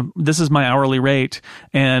 this is my hourly rate,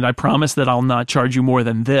 and I promise that I'll not charge you more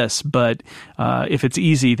than this. But if it's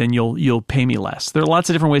easy, then you'll pay me less. There are lots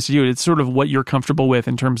of different ways to do it. It's sort of what you're comfortable with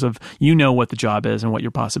in terms of what the job is and what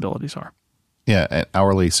your possibilities are. Yeah, and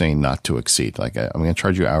hourly saying not to exceed. Like, I'm going to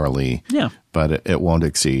charge you hourly, but it won't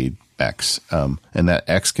exceed X. And that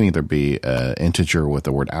X can either be an integer with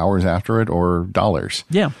the word hours after it or dollars.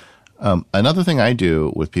 Yeah. Another thing I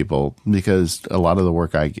do with people, because a lot of the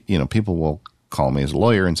work people will call me as a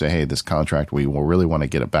lawyer and say, hey, this contract, we will really want to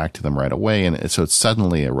get it back to them right away. And so it's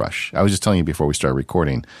suddenly a rush. I was just telling you before we started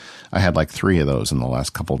recording, I had like 3 of those in the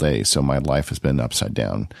last couple of days. So my life has been upside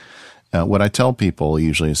down. What I tell people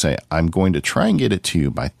usually is say, I'm going to try and get it to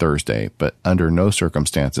you by Thursday, but under no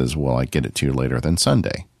circumstances will I get it to you later than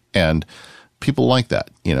Sunday. And people like that,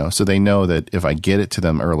 so they know that if I get it to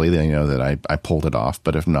them early, they know that I pulled it off.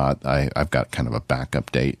 But if not, I've got kind of a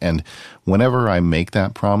backup date. And whenever I make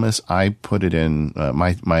that promise, I put it in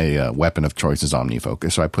my weapon of choice is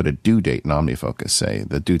OmniFocus. So I put a due date in OmniFocus. Say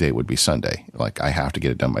the due date would be Sunday. Like I have to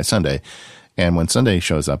get it done by Sunday. And when Sunday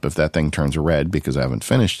shows up, if that thing turns red because I haven't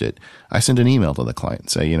finished it, I send an email to the client.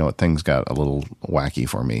 Say, things got a little wacky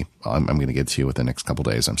for me. I'm going to get to you within the next couple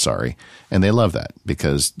of days. I'm sorry. And they love that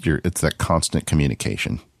because it's that constant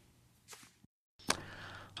communication.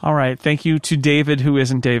 All right. Thank you to David, who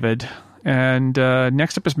isn't David. And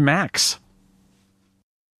next up is Max.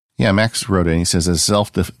 Yeah, Max wrote it, and he says, as a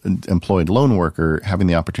self-employed lone worker, having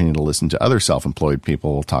the opportunity to listen to other self-employed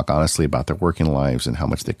people talk honestly about their working lives and how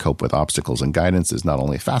much they cope with obstacles and guidance is not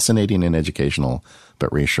only fascinating and educational,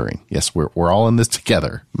 but reassuring. Yes, we're all in this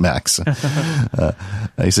together, Max.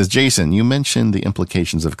 He says, Jason, you mentioned the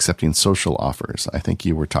implications of accepting social offers. I think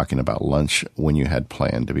you were talking about lunch when you had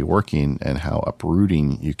planned to be working and how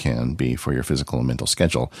uprooting you can be for your physical and mental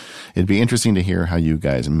schedule. It'd be interesting to hear how you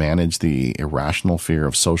guys manage the irrational fear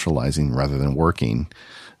of socializing rather than working,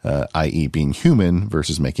 i.e. being human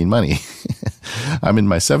versus making money. I'm in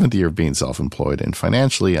my 7th year of being self-employed, and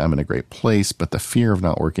financially I'm in a great place, but the fear of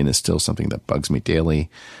not working is still something that bugs me daily.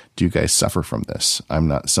 Do you guys suffer from this? I'm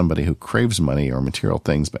not somebody who craves money or material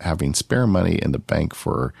things, but having spare money in the bank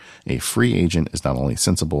for a free agent is not only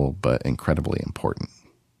sensible, but incredibly important.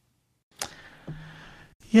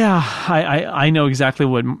 Yeah, I know exactly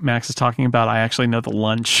what Max is talking about. I actually know the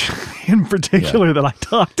lunch in particular that I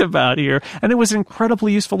talked about here, and it was an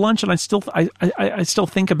incredibly useful lunch. And I still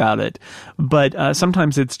think about it, but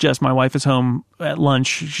sometimes it's just my wife is home at lunch.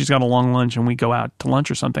 She's got a long lunch, and we go out to lunch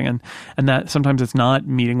or something. And that sometimes it's not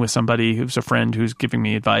meeting with somebody who's a friend who's giving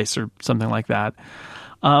me advice or something like that.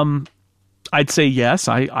 I'd say yes,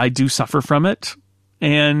 I do suffer from it.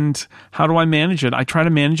 And how do I manage it? I try to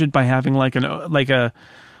manage it by having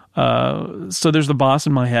so there's the boss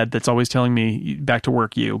in my head that's always telling me back to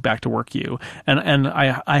work you. And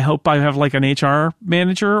I hope I have like an HR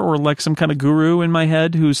manager or like some kind of guru in my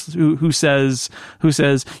head who says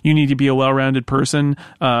you need to be a well-rounded person.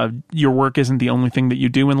 Your work isn't the only thing that you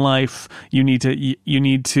do in life. You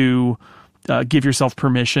need to give yourself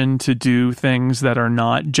permission to do things that are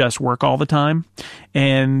not just work all the time,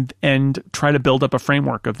 and try to build up a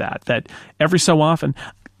framework of that every so often.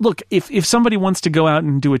 Look, if somebody wants to go out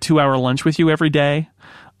and do a 2-hour lunch with you every day,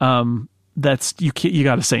 that's you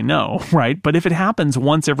got to say no, right? But if it happens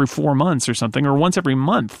once every 4 months or something, or once every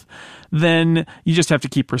month, then you just have to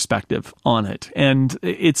keep perspective on it. And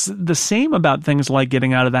it's the same about things like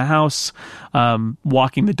getting out of the house,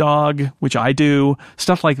 walking the dog, which I do,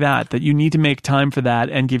 stuff like that you need to make time for that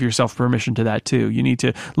and give yourself permission to that too. You need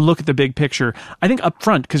to look at the big picture, I think, up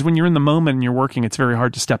front, because when you're in the moment and you're working, it's very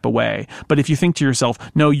hard to step away. But if you think to yourself,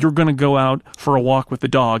 no, you're going to go out for a walk with the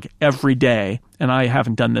dog every day, and I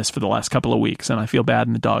haven't done this for the last couple of weeks, and I feel bad,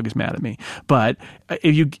 and the dog is mad at me. But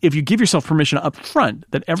if you give yourself permission up front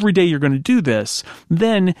that every day you're going to do this,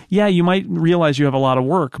 then yeah, you might realize you have a lot of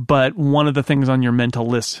work, but one of the things on your mental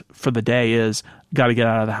list for the day is got to get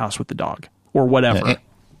out of the house with the dog or whatever. Yeah,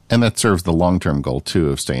 and that serves the long-term goal too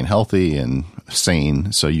of staying healthy and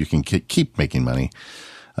sane, so you can keep making money.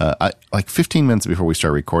 I 15 minutes before we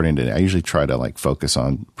start recording today, I usually try to focus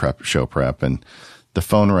on show prep, and the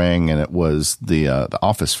phone rang, and it was the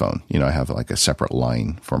office phone. I have a separate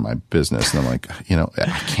line for my business, and I'm like, I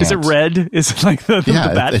can't. Is it red? Is it like the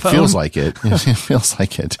bat phone? It feels like it. It feels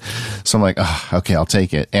like it. So I'm like, oh, okay, I'll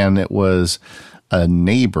take it. And it was a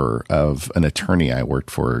neighbor of an attorney I worked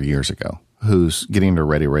for years ago. who's getting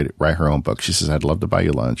ready to write her own book. She says, I'd love to buy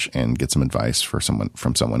you lunch and get some advice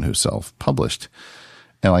from someone who's self-published.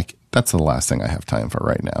 And like, that's the last thing I have time for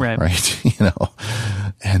right now. Right. You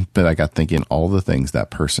know, but I got thinking all the things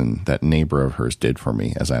that neighbor of hers did for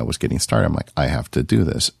me as I was getting started. I'm like, I have to do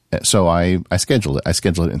this. So I scheduled it. I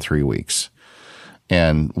scheduled it in 3 weeks.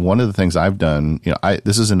 And one of the things I've done, you know,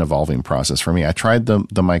 this is an evolving process for me. I tried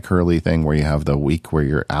the Mike Hurley thing where you have the week where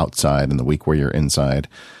you're outside and the week where you're inside.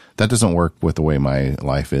 That doesn't work with the way my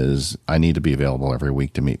life is. I need to be available every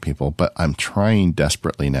week to meet people, but I'm trying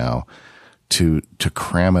desperately now to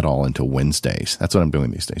cram it all into Wednesdays. That's what I'm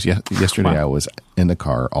doing these days. Yesterday I was in the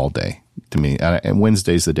car all day. To me, and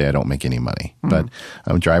Wednesday's the day I don't make any money, but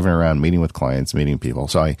I'm driving around, meeting with clients, meeting people.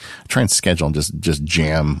 So I try and schedule and just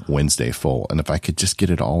jam Wednesday full. And if I could just get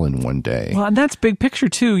it all in one day. Well, and that's big picture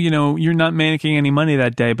too. You know, you're not making any money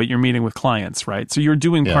that day, but you're meeting with clients, right? So you're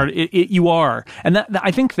doing part. You are, and that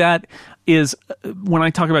I think that is when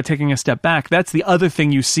I talk about taking a step back. That's the other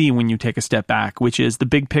thing you see when you take a step back, which is the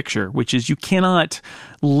big picture. Which is you cannot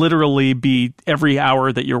literally be every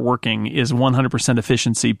hour that you're working is 100%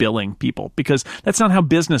 efficiency billing people, because that's not how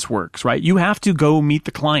business works, right? You have to go meet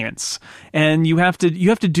the clients, and you have to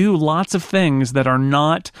do lots of things that are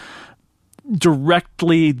not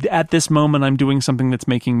directly at this moment I'm doing something that's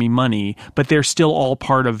making me money, but they're still all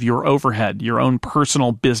part of your overhead, your own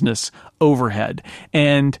personal business overhead.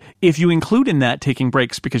 And if you include in that taking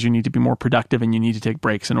breaks because you need to be more productive and you need to take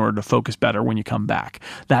breaks in order to focus better when you come back,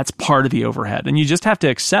 that's part of the overhead. And you just have to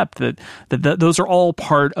accept that those are all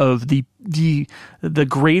part of the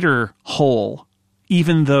greater whole,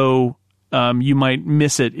 even though you might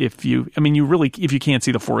miss it if you can't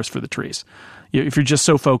see the forest for the trees. If you're just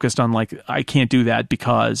so focused on like, I can't do that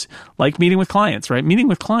because, like meeting with clients, right? Meeting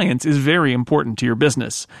with clients is very important to your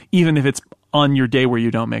business, even if it's on your day where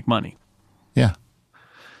you don't make money. Yeah.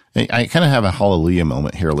 I kind of have a hallelujah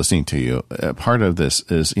moment here listening to you. Part of this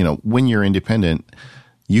is, you know, when you're independent,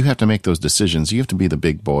 you have to make those decisions. You have to be the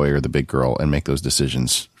big boy or the big girl and make those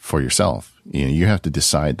decisions for yourself. You know, you have to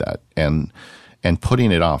decide that. And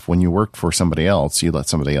putting it off, when you worked for somebody else, you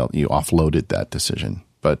offloaded that decision.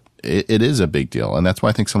 But it is a big deal. And that's why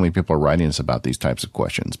I think so many people are writing us about these types of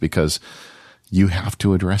questions, because you have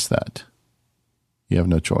to address that. You have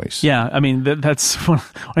no choice. Yeah. I mean, that's when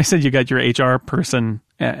I said you got your HR person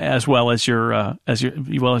as well as your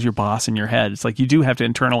boss in your head. It's like you do have to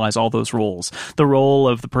internalize all those roles. The role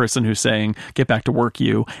of the person who's saying, get back to work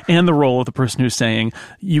you, and the role of the person who's saying,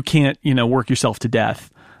 you can't, work yourself to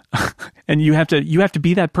death. And you have to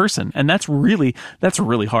be that person, and that's really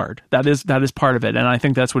hard. That is part of it, and I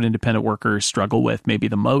think that's what independent workers struggle with maybe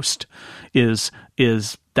the most is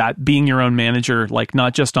that being your own manager, like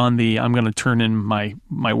not just on the I'm going to turn in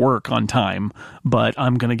my work on time, but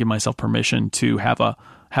I'm going to give myself permission to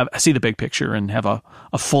see the big picture and have a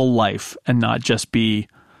full life and not just be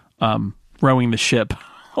rowing the ship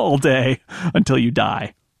all day until you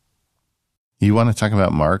die. You want to talk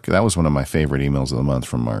about Mark? That was one of my favorite emails of the month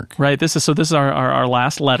from Mark. Right. This is our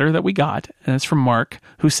last letter that we got, and it's from Mark,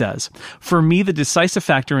 who says, for me, the decisive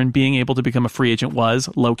factor in being able to become a free agent was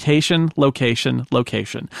location, location,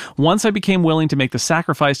 location. Once I became willing to make the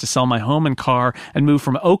sacrifice to sell my home and car and move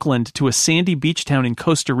from Oakland to a sandy beach town in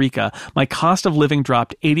Costa Rica, my cost of living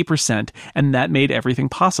dropped 80%, and that made everything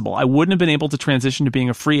possible. I wouldn't have been able to transition to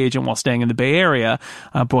being a free agent while staying in the Bay Area,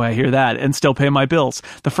 boy, I hear that, and still pay my bills.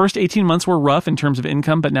 The first 18 months were rough in terms of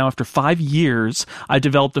income, but now after 5 years, I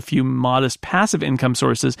developed a few modest passive income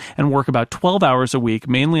sources and work about 12 hours a week,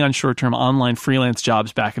 mainly on short-term online freelance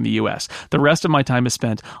jobs back in the U.S. The rest of my time is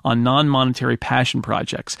spent on non-monetary passion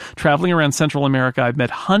projects. Traveling around Central America, I've met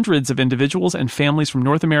hundreds of individuals and families from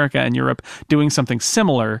North America and Europe doing something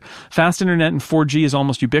similar. Fast internet and 4G is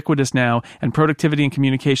almost ubiquitous now, and productivity and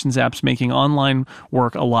communications apps making online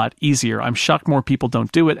work a lot easier. I'm shocked more people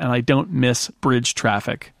don't do it, and I don't miss bridge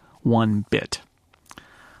traffic one bit.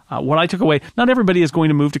 What I took away, not everybody is going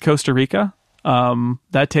to move to Costa Rica.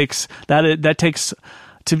 That takes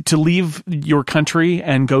to leave your country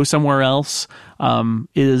and go somewhere else.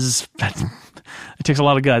 It takes a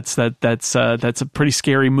lot of guts. That's a pretty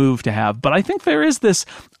scary move to have. But I think there is this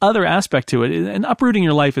other aspect to it. And uprooting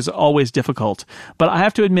your life is always difficult. But I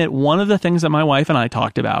have to admit, one of the things that my wife and I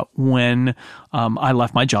talked about when I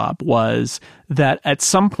left my job was that at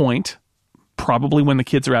some point, probably when the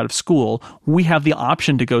kids are out of school, we have the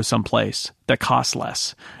option to go someplace that costs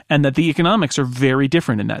less, and that the economics are very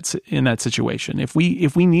different in that situation. If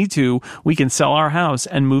we need to, we can sell our house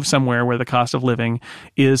and move somewhere where the cost of living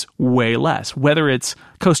is way less, whether it's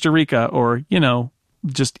Costa Rica or,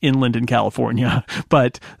 just inland in California,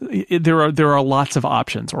 but there are lots of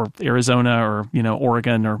options, or Arizona, or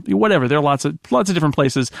Oregon, or whatever. There are lots of different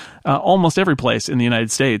places. Almost every place in the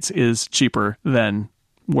United States is cheaper than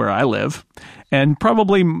where I live, and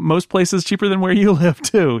probably most places cheaper than where you live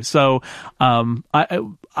too. So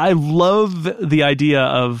I love the idea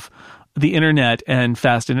of the internet and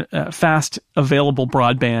fast available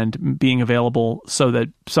broadband being available so that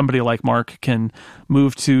somebody like Mark can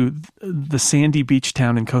move to the sandy beach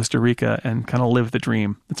town in Costa Rica and kind of live the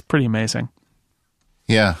dream. It's pretty amazing.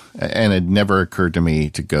 Yeah, and it never occurred to me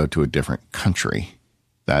to go to a different country.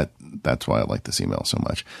 That's why I like this email so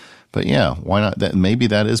much. But yeah, why not? Maybe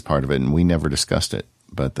that is part of it, and we never discussed it.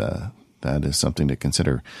 But that is something to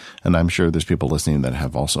consider. And I'm sure there's people listening that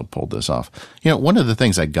have also pulled this off. One of the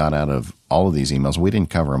things I got out of all of these emails, we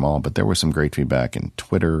didn't cover them all, but there was some great feedback in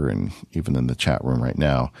Twitter and even in the chat room right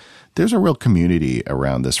now. There's a real community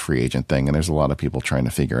around this free agent thing, and there's a lot of people trying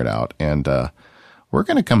to figure it out. And we're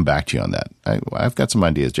going to come back to you on that. I've got some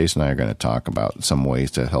ideas. Jason and I are going to talk about some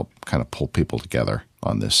ways to help kind of pull people together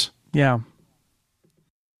on this. Yeah.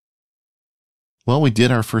 Well, we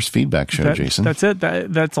did our first feedback show, Jason. That's it.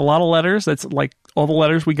 That's a lot of letters. That's like all the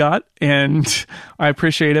letters we got, and I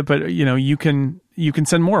appreciate it. But you can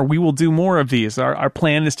send more. We will do more of these. Our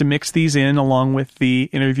plan is to mix these in along with the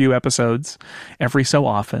interview episodes every so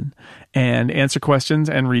often, and answer questions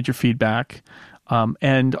and read your feedback.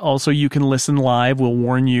 And also, you can listen live. We'll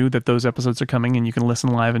warn you that those episodes are coming, and you can listen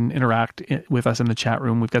live and interact with us in the chat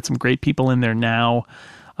room. We've got some great people in there now.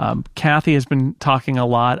 Kathy has been talking a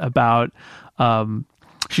lot about.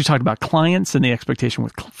 She talked about clients and the expectation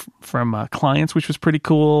from clients, which was pretty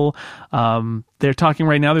cool. They're talking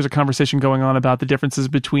right now. There's a conversation going on about the differences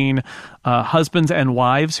between husbands and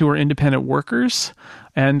wives who are independent workers.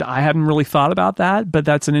 And I hadn't really thought about that, but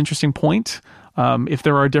that's an interesting point. If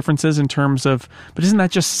there are differences in terms of, but isn't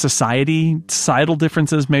that just societal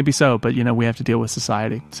differences? Maybe so, but we have to deal with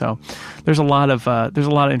society. So there's a lot of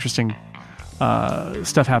interesting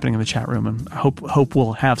stuff happening in the chat room, and I hope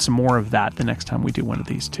we'll have some more of that the next time we do one of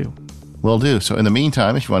these too. Will do. So in the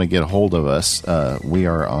meantime, if you want to get a hold of us, we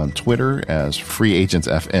are on Twitter as Free Agents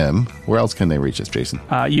FM. Where else can they reach us, Jason?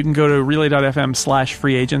 You can go to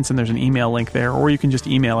relay.fm/freeagents, and there's an email link there, or you can just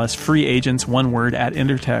email us freeagents, one word,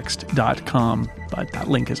 @intertext.com. But that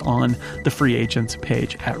link is on the Free Agents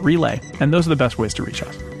page at Relay, and those are the best ways to reach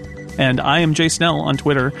us. And I am Jay Snell on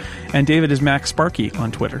Twitter, and David is Max Sparky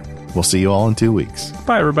on Twitter. We'll see you all in 2 weeks.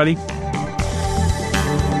 Bye, everybody.